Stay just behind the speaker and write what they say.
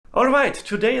Alright,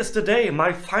 today is the day,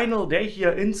 my final day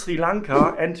here in Sri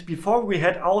Lanka, and before we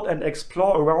head out and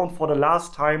explore around for the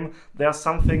last time, there's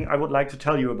something I would like to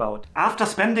tell you about. After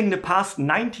spending the past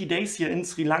 90 days here in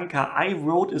Sri Lanka, I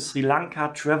wrote a Sri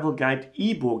Lanka travel guide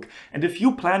ebook. And if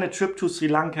you plan a trip to Sri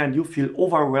Lanka and you feel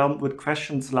overwhelmed with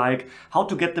questions like how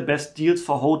to get the best deals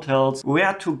for hotels,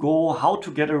 where to go, how to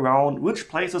get around, which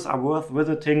places are worth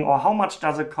visiting, or how much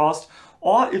does it cost,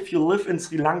 or if you live in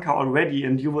Sri Lanka already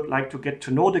and you would like to get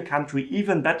to know the country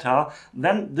even better,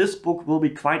 then this book will be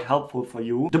quite helpful for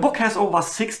you. The book has over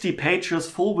 60 pages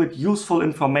full with useful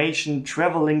information,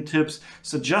 traveling tips,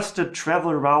 suggested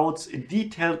travel routes, a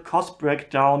detailed cost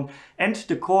breakdown, and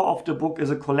the core of the book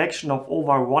is a collection of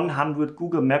over 100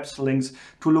 Google Maps links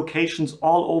to locations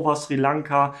all over Sri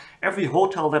Lanka, every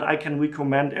hotel that I can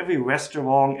recommend, every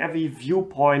restaurant, every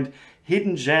viewpoint,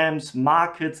 hidden gems,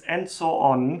 markets, and so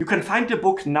on. You can find the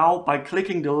book now by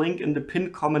clicking the link in the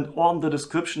pinned comment or in the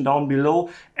description down below.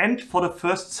 And for the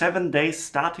first 7 days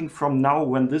starting from now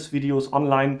when this video is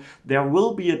online, there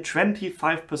will be a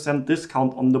 25%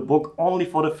 discount on the book only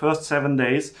for the first 7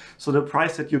 days. So the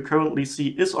price that you currently see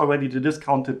is already the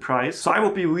discounted price. So I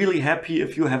would be really happy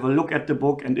if you have a look at the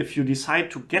book, and if you decide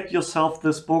to get yourself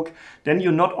this book, then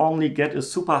you not only get a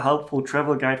super helpful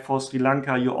travel guide for Sri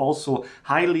Lanka, you also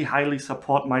highly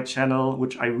support my channel,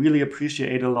 which I really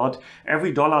appreciate a lot.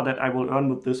 Every dollar that I will earn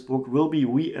with this book will be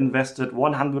reinvested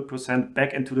 100%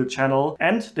 back into the channel.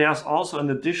 And there's also an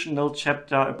additional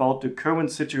chapter about the current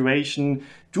situation.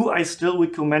 Do I still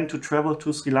recommend to travel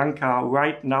to Sri Lanka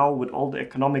right now with all the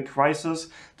economic crisis?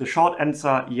 The short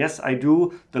answer, yes, I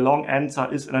do. The long answer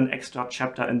is in an extra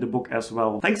chapter in the book as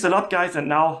well. Thanks a lot, guys, and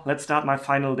now let's start my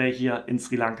final day here in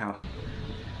Sri Lanka.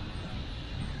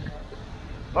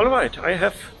 Alright, I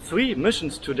have 3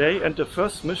 missions today, and the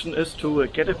first mission is to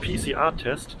get a PCR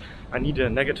test. I need a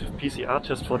negative PCR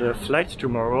test for the flight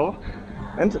tomorrow.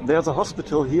 And there's a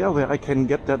hospital here where I can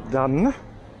get that done.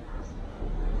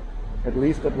 At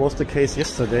least that was the case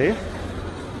yesterday.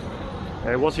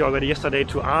 I was here already yesterday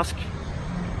to ask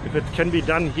if it can be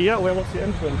done here. Where was the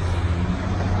entrance?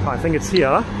 I think it's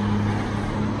here.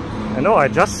 I know, I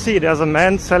just see there's a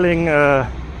man selling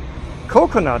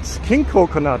coconuts, king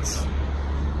coconuts.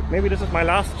 Maybe this is my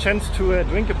last chance to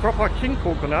drink a proper king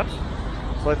coconut.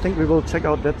 So I think we will check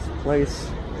out that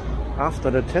place after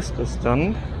the test is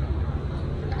done.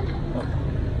 Oh.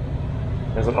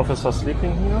 There's an officer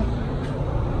sleeping here.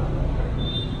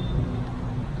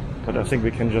 But I think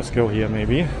we can just go here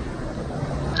maybe.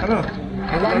 Hello.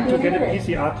 I would like to get a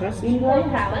PCR test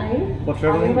for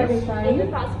traveling.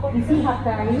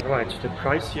 Right, the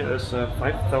price here is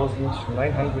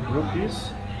 5,900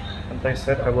 rupees. And they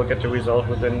said I will get the result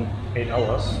within 8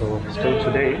 hours, so still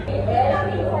today.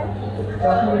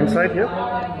 Inside here?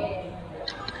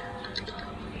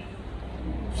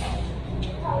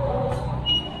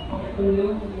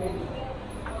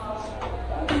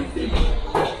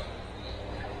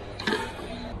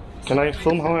 Can I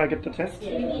film how I get the test?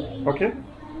 Okay.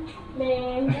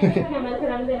 In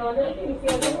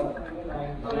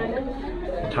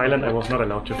Thailand I was not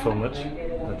allowed to film it.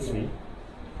 Let's see.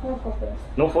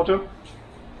 No photo?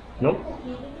 No?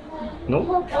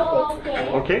 No?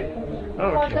 Okay?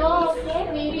 Oh, okay.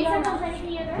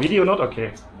 Video not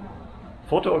okay.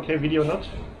 Photo okay, video not?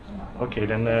 Okay,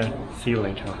 then see you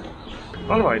later.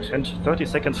 Alright, and 30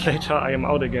 seconds later I am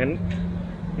out again.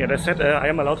 Yeah, they said I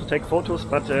am allowed to take photos,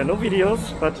 but no videos.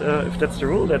 But if that's the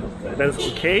rule, that is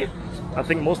okay. I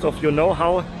think most of you know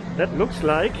how that looks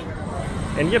like.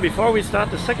 And here, before we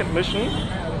start the second mission,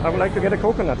 I would like to get a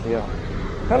coconut here.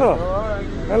 Hello.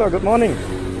 Hello, good morning.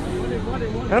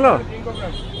 Hello.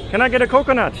 Can I get a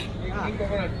coconut?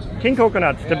 King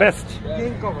coconut, the best.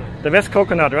 The best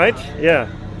coconut, right? Yeah.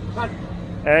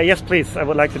 Yes, please. I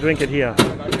would like to drink it here.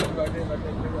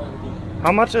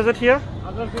 How much is it here?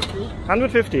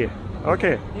 150.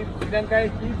 Okay.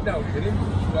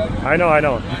 I know.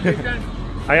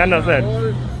 I understand.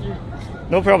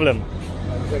 No problem.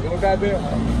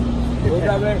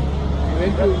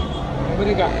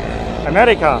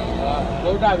 America.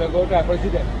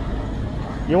 President.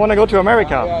 You want to go to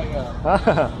America?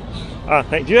 Yeah.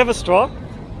 Do you have a straw?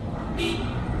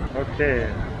 Okay.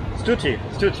 Stuti.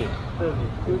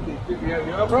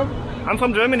 You are from? I'm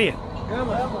from Germany.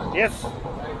 Yes.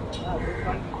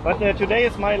 But today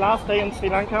is my last day in Sri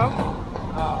Lanka.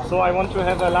 So I want to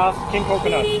have a last king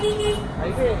coconut.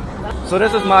 So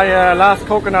this is my last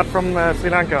coconut from Sri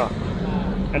Lanka.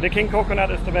 And the king coconut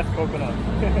is the best coconut.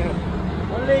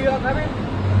 Only you are traveling?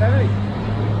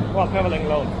 Well, traveling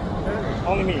alone.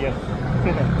 Only me, yes.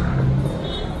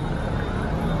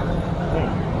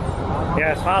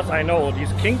 Yeah, as far as I know,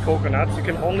 these king coconuts, you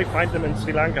can only find them in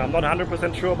Sri Lanka. I'm not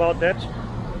 100% sure about that,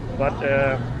 but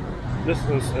this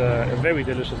is a very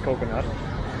delicious coconut.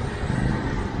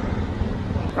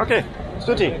 Okay,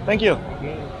 Stuti, thank you.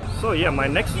 So yeah, my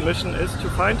next mission is to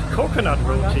find coconut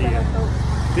roti,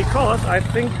 because I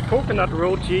think coconut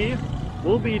roti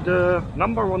will be the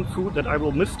 #1 food that I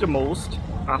will miss the most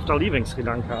after leaving Sri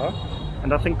Lanka.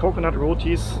 And I think coconut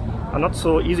rotis are not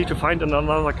so easy to find in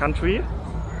another country.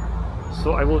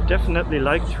 So I will definitely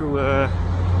like to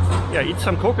eat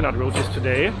some coconut rotis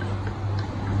today.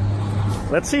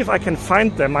 Let's see if I can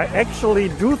find them. I actually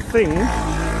do think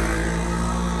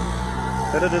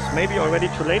that it is maybe already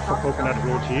too late for coconut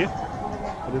roti.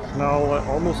 It is now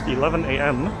almost 11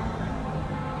 AM.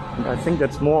 And I think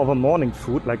that's more of a morning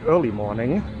food, like early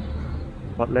morning.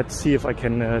 But let's see if I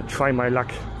can try my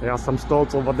luck. There are some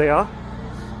stalls over there.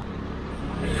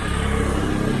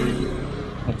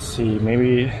 Let's see,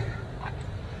 maybe...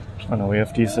 I know we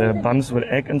have these buns with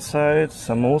egg inside,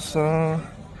 samosa,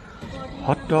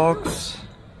 hot dogs.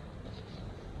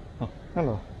 Oh,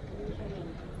 hello.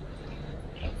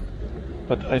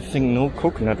 But I think no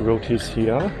coconut rotis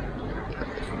here.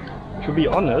 To be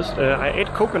honest, I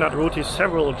ate coconut rotis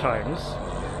several times,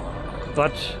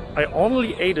 but I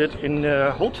only ate it in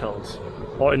hotels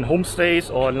or in homestays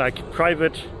or in like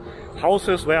private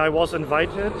houses where I was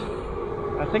invited.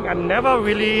 I think I never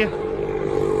really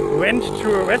went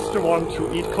to a restaurant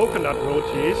to eat coconut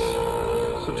rotis.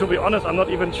 So to be honest, I'm not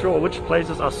even sure which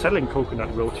places are selling coconut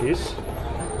rotis.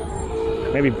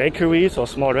 Maybe bakeries or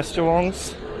small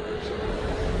restaurants.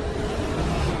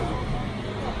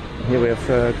 Here we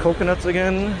have coconuts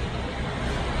again.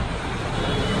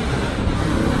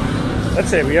 Let's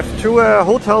say we have two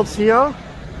hotels here,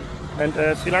 and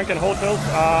Sri Lankan hotels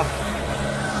are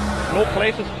no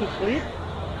places to sleep,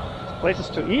 places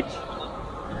to eat.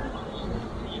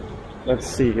 Let's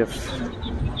see if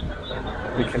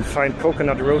we can find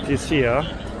coconut rotis here.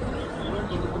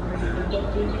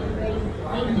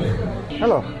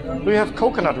 Hello, do you have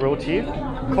coconut roti?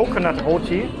 Coconut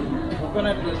roti?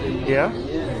 Coconut roti. Yeah?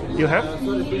 You have?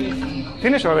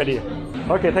 Finished already?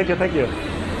 Okay, thank you, thank you.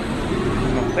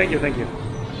 Thank you, thank you.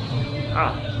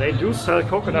 Ah, they do sell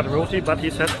coconut roti, but he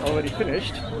said already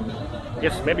finished.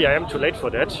 Yes, maybe I am too late for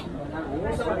that,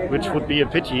 which would be a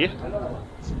pity.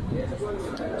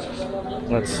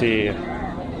 Let's see.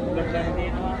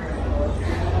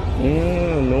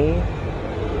 No.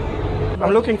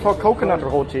 I'm looking for coconut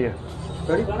roti.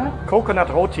 Sorry? Coconut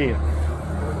roti.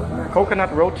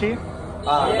 Coconut roti?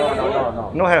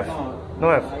 No. No have. No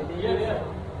have.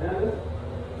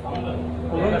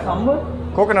 Coconut sambal?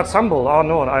 Coconut sambal? Oh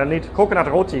no, I need coconut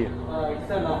roti.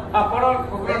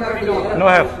 No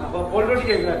have.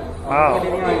 Ah.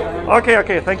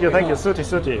 Okay, thank you,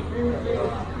 Suti.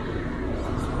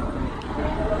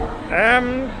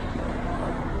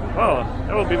 Well,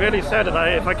 that would be really sad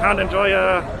if I can't enjoy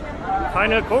a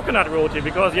final coconut roti,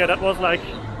 because yeah, that was like,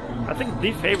 I think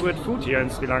the favorite food here in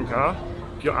Sri Lanka.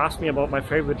 If you ask me about my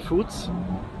favorite foods,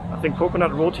 I think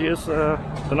coconut roti is the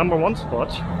 #1 spot.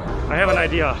 I have an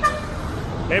idea.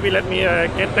 Maybe let me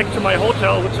get back to my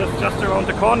hotel, which is just around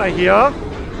the corner here,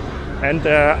 and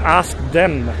ask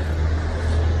them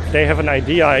if they have an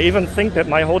idea. I even think that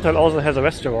my hotel also has a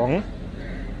restaurant.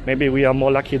 Maybe we are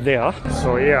more lucky there.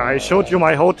 So yeah, I showed you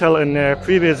my hotel in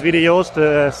previous videos,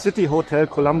 the City Hotel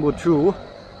Colombo 2,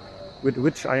 with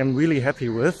which I am really happy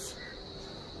with.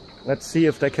 Let's see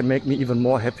if they can make me even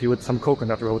more happy with some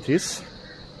coconut rotis.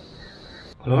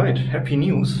 Alright, happy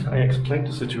news. I explained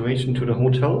the situation to the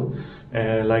hotel,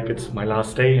 like it's my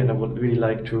last day and I would really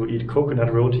like to eat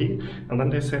coconut roti. And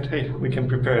then they said, hey, we can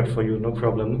prepare it for you, no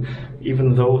problem.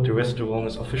 Even though the restaurant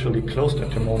is officially closed at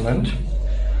the moment.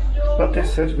 But they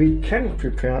said we can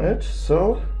prepare it,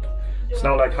 so it's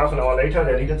now like half an hour later.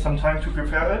 They needed some time to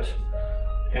prepare it.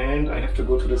 And I have to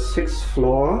go to the 6th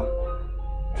floor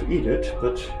to eat it,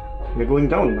 but we're going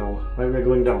down now. Why we're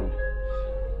going down?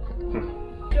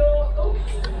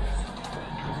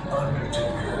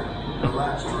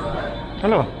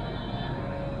 Hello.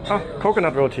 Ah,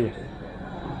 coconut roti.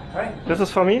 Right? This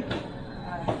is for me?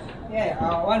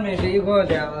 Yeah, 1 minute, you go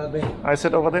there. I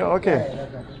sit over there? Okay.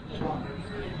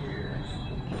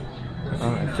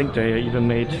 I think they even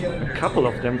made a couple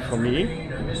of them for me.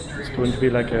 It's going to be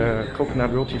like a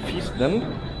coconut roti feast then.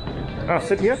 Ah,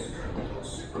 sit here?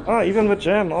 Ah, even with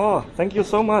jam. Oh, thank you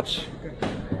so much.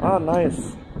 Ah,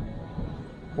 nice.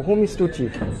 Ohumi Stuti.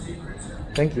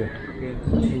 Thank you.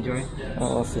 Okay, enjoy.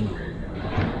 Oh, awesome.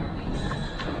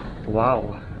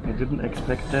 Wow, I didn't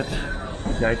expect that.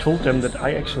 Yeah, I told them that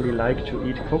I actually like to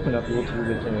eat coconut roti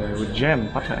with jam,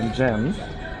 butter and jam.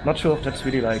 Not sure if that's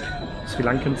really like Sri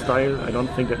Lankan style. I don't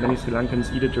think that many Sri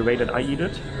Lankans eat it the way that I eat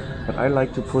it. But I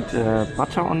like to put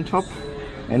butter on top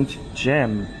and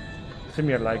jam.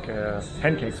 Similar like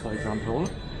pancakes, for example.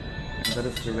 And that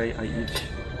is the way I eat.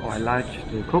 Oh, I like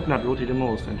the coconut roti the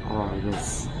most. And oh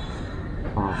yes.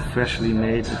 Oh, freshly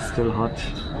made, it's still hot.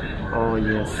 Oh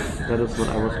yes, that is what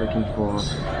I was looking for.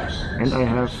 And I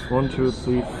have 1, 2,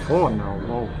 3, 4 now.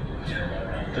 Wow.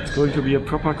 It's going to be a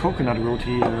proper coconut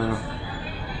roti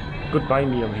goodbye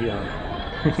meal here.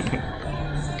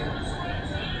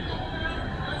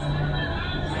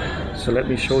 So let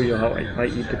me show you how I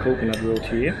eat the coconut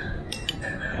roti. I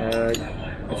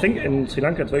think in Sri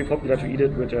Lanka it's very popular to eat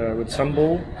it with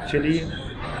sambo, chili,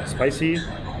 spicy,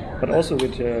 but also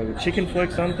with chicken, for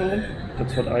example.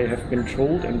 That's what I have been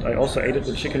told, and I also ate it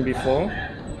with chicken before.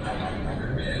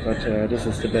 But this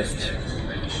is the best.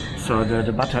 So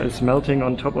the butter is melting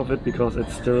on top of it because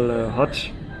it's still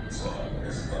hot.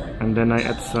 And then I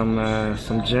add some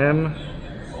jam.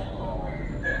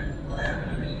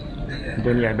 And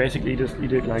then yeah, basically just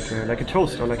eat it like a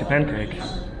toast or like a pancake.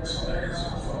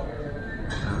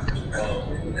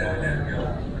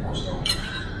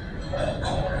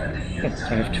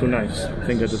 I have 2 knives. I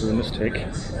think that is a mistake.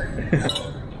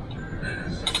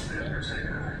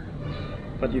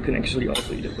 But you can actually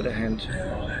also eat it with a hand.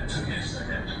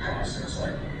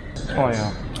 Oh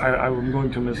yeah, I'm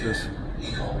going to miss this.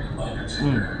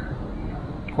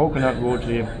 Coconut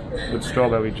roti with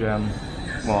strawberry jam.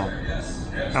 Wow,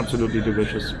 absolutely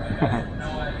delicious.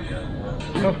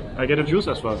 Oh, I get a juice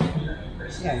as well.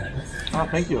 Yeah. Ah,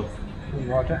 thank you.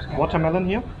 Water. Watermelon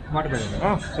here? Watermelon.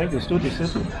 Ah, thank you. Stuti.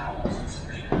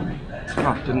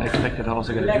 Ah, didn't expect that I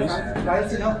also get a juice.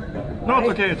 Spicy, no? No, it's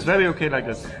okay. It's very okay like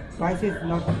this. Spicy is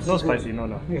not. No spicy,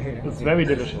 no. It's very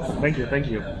delicious. Thank you, thank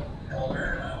you.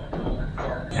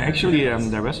 Actually,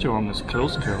 the restaurant is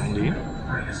closed currently,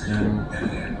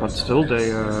 but still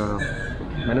they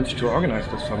managed to organize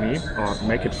this for me or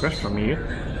make it fresh for me.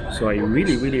 So I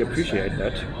really appreciate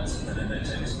that.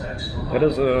 That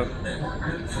is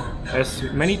as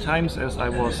many times as I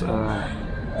was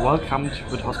welcomed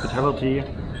with hospitality.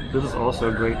 This is also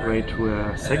a great way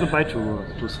to say goodbye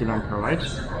to Sri Lanka, right?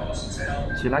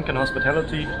 Sri Lankan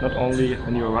hospitality, not only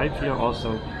when you arrive here,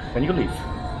 also when you leave.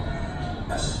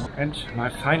 And my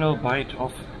final bite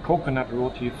of coconut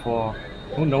roti for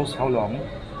who knows how long.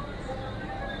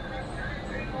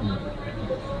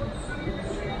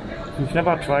 If you've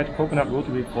never tried coconut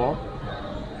roti before,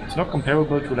 it's not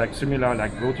comparable to like similar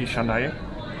like roti shanai.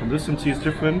 Consistency is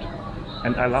different,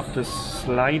 and I love this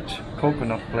slight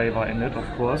coconut flavor in it, of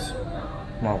course.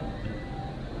 Wow.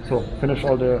 So finish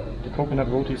all the coconut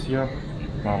rotis here.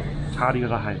 Wow, hardy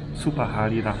rahai, super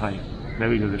hardy rahai,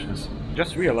 very delicious.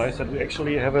 Just realized that we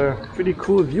actually have a pretty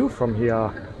cool view from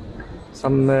here.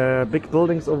 Some big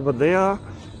buildings over there.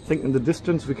 I think in the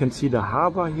distance we can see the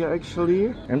harbor here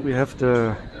actually, and we have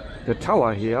the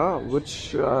tower here,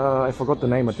 which I forgot the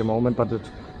name at the moment, but it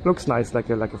looks nice, like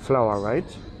a flower, right?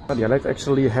 But yeah, let's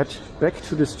actually head back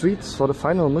to the streets for the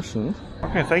final mission.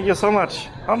 Okay, thank you so much.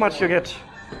 How much you get?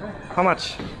 How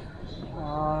much?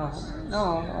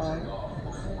 No,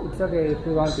 it's okay. If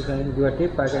you want, you can do a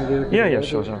tip. I can give it. Yeah,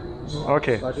 sure.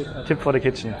 Okay. Tip for the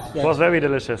kitchen. Yeah. It was very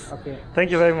delicious. Okay.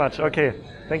 Thank you very much. Okay,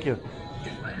 thank you.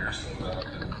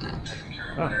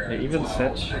 Ah, they even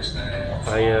said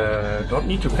I don't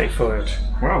need to pay for it.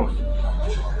 Wow.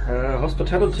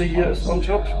 Hospitality here is on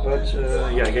top, but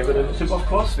yeah, I gave it a tip, of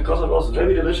course, because it was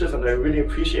very delicious and I really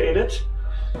appreciate it.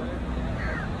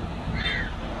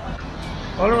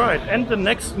 Alright, and the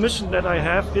next mission that I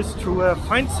have is to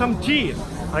find some tea.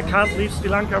 I can't leave Sri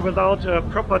Lanka without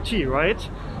proper tea, right?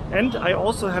 And I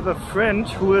also have a friend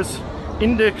who is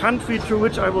in the country to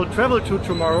which I will travel to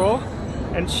tomorrow,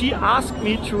 and she asked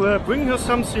me to bring her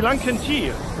some Sri Lankan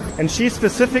tea. And she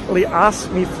specifically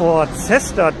asked me for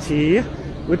Cesta tea,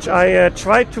 which I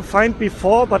tried to find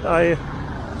before, but I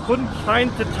couldn't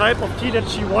find the type of tea that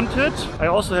she wanted. I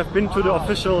also have been to the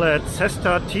official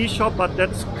Cesta tea shop, but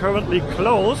that's currently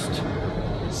closed.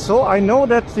 So I know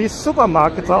that these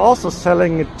supermarkets are also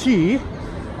selling tea,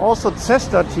 also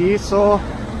Cesta tea, so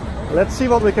let's see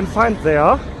what we can find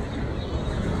there.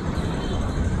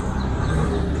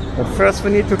 But first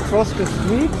we need to cross the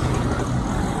street.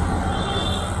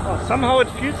 Oh, somehow it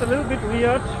feels a little bit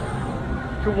weird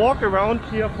to walk around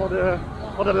here for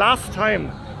the last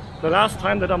time. The last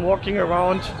time that I'm walking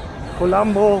around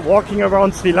Colombo, walking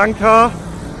around Sri Lanka.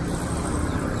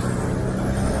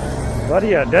 But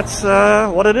yeah, that's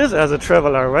what it is as a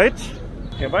traveler, right?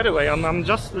 Yeah, by the way, I'm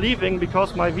just leaving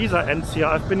because my visa ends here.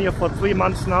 I've been here for 3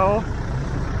 months now.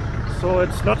 So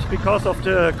it's not because of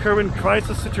the current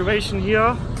crisis situation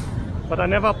here. but I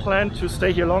never planned to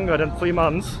stay here longer than 3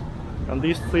 months. And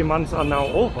these 3 months are now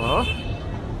over.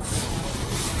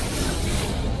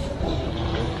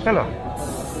 Hello.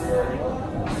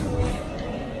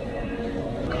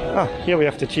 Ah, here we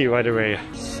have the tea right away.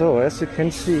 So as you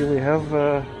can see, we have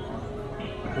a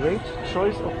great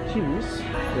choice of teas.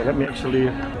 Yeah, let me actually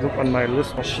look on my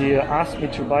list. She asked me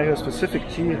to buy her specific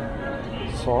tea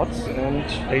sorts, and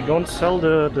they don't sell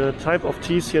the type of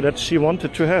teas here that she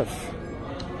wanted to have.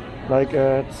 Like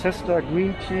Cesta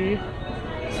green tea,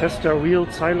 Cesta real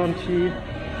Ceylon tea,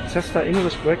 Cesta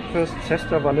English breakfast,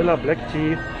 Cesta vanilla black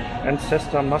tea, and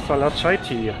Cesta masala chai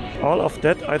tea. All of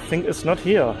that I think is not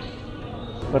here.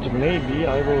 But maybe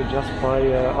I will just buy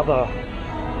other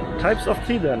types of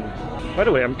tea then. By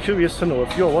the way, I'm curious to know,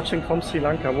 if you're watching from Sri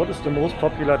Lanka, what is the most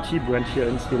popular tea brand here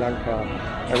in Sri Lanka?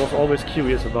 I was always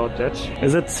curious about that.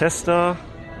 Is it Cesta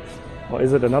or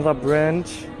is it another brand?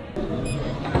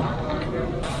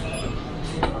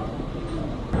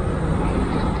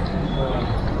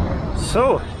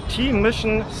 So, tea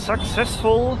mission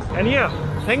successful. And yeah,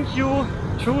 thank you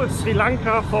to Sri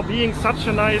Lanka for being such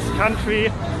a nice country.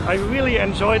 I really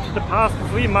enjoyed the past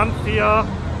 3 months here.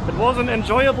 It was an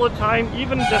enjoyable time,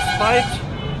 even despite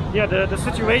the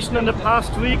situation in the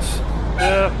past weeks,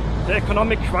 the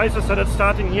economic crisis that is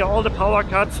starting here, all the power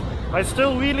cuts. I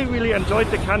still really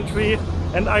enjoyed the country,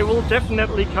 and I will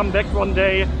definitely come back one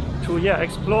day to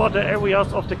explore the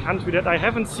areas of the country that I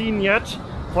haven't seen yet.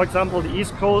 For example, the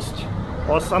East Coast,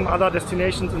 or some other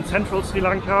destinations in central Sri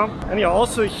Lanka. And yeah,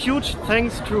 also a huge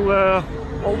thanks to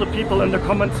all the people in the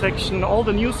comment section, all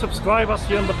the new subscribers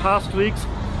here in the past weeks.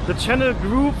 The channel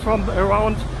grew from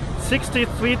around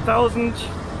 63,000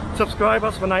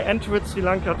 subscribers when I entered Sri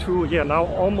Lanka to now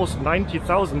almost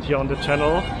 90,000 here on the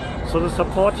channel. So the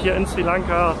support here in Sri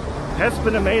Lanka has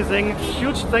been amazing.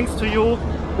 Huge thanks to you.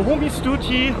 Bohumi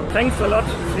Stuti, thanks a lot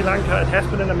Sri Lanka. It has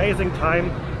been an amazing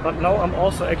time, but now I'm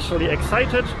also actually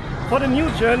excited for the new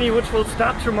journey, which will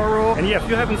start tomorrow. And yeah, if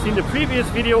you haven't seen the previous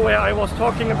video where I was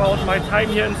talking about my time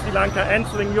here in Sri Lanka,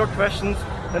 answering your questions,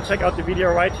 then check out the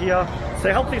video right here.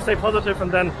 Stay healthy, stay positive,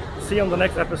 and then see you on the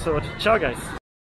next episode. Ciao guys!